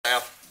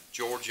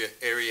Georgia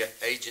Area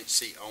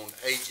Agency on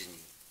Aging.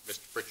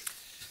 Mr. Pritchard.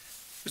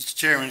 Mr.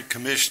 Chairman,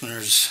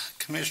 Commissioners,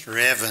 Commissioner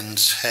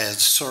Evans has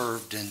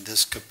served in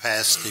this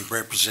capacity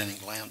representing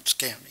Lowndes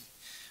County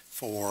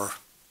for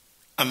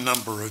a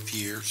number of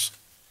years,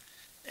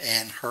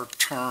 and her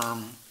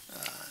term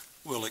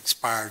will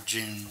expire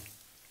June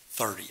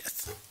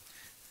 30th.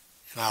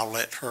 And I'll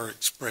let her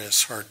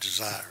express her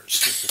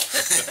desires.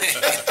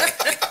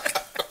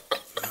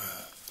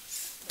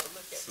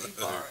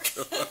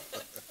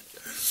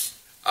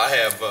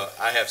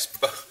 I have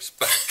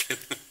spoken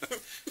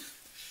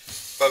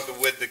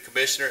with the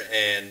commissioner,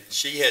 and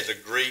she has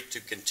agreed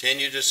to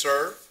continue to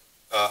serve.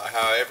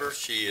 However,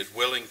 she is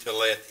willing to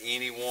let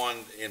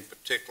anyone in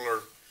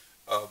particular,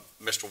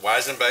 Mr.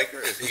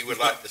 Weisenbaker, if he would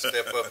like to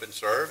step up and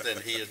serve,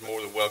 then he is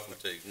more than welcome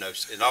to. No,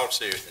 in all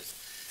seriousness,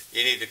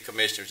 any of the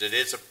commissioners, it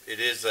is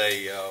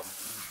a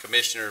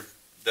commissioner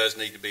does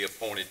need to be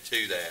appointed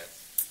to that.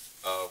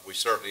 We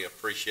certainly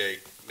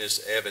appreciate Ms.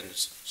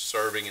 Evans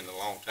serving in the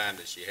long time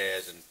that she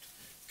has, and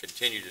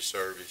continue to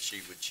serve if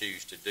she would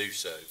choose to do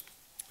so.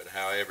 But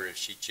however, if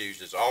she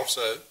chooses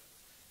also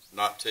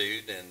not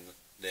to,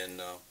 then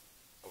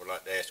I would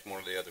like to ask one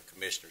of the other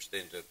commissioners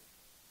then to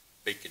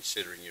be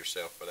considering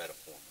yourself for that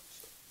appointment.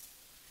 So.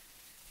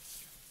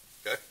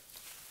 Okay?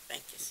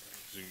 Thank you, sir.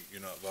 So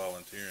you're not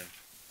volunteering?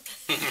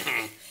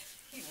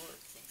 He would.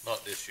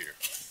 Not this year.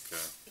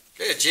 Okay.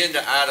 Okay,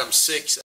 agenda item 6